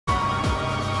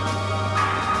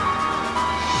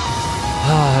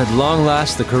At long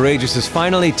last, the Courageous is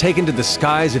finally taken to the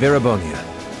skies of Erebonia.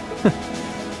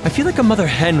 I feel like a mother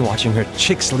hen watching her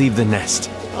chicks leave the nest.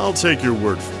 I'll take your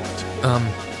word for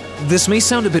it. This may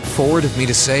sound a bit forward of me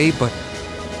to say, but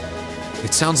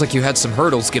it sounds like you had some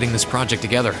hurdles getting this project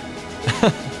together.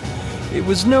 It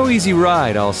was no easy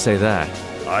ride, I'll say that.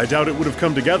 I doubt it would have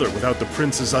come together without the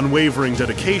prince's unwavering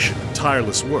dedication and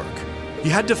tireless work. He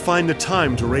had to find the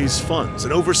time to raise funds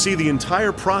and oversee the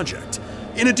entire project,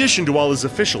 in addition to all his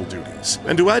official duties.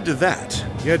 And to add to that,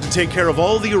 he had to take care of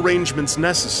all the arrangements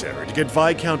necessary to get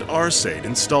Viscount Arcade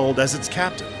installed as its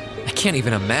captain. I can't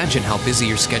even imagine how busy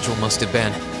your schedule must have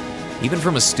been. Even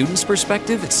from a student's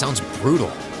perspective, it sounds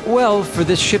brutal. Well, for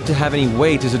this ship to have any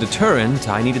weight as a deterrent,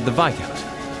 I needed the Viscount.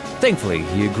 Thankfully,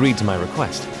 he agreed to my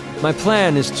request. My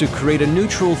plan is to create a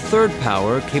neutral third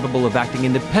power capable of acting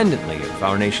independently of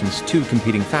our nation's two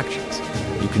competing factions.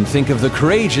 You can think of the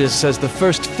Courageous as the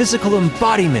first physical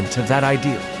embodiment of that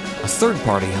ideal. A third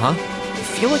party, huh? I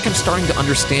feel like I'm starting to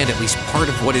understand at least part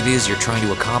of what it is you're trying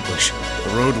to accomplish.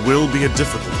 The road will be a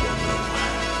difficult one,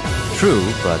 though.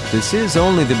 True, but this is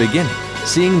only the beginning.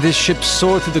 Seeing this ship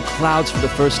soar through the clouds for the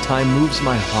first time moves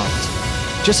my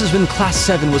heart. Just as when Class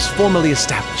 7 was formally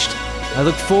established. I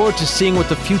look forward to seeing what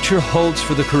the future holds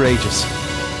for the Courageous.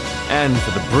 And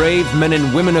for the brave men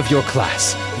and women of your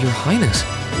class. Your Highness.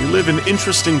 We live in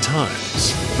interesting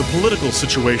times. The political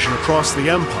situation across the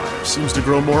Empire seems to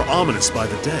grow more ominous by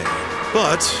the day.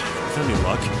 But, with any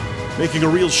luck, making a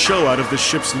real show out of this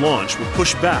ship's launch will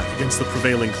push back against the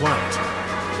prevailing climate.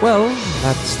 Well,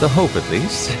 that's the hope at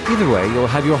least. Either way, you'll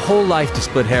have your whole life to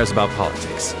split hairs about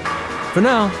politics. For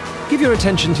now, give your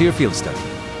attention to your field study.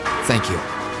 Thank you.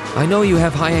 I know you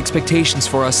have high expectations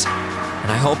for us,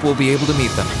 and I hope we'll be able to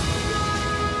meet them.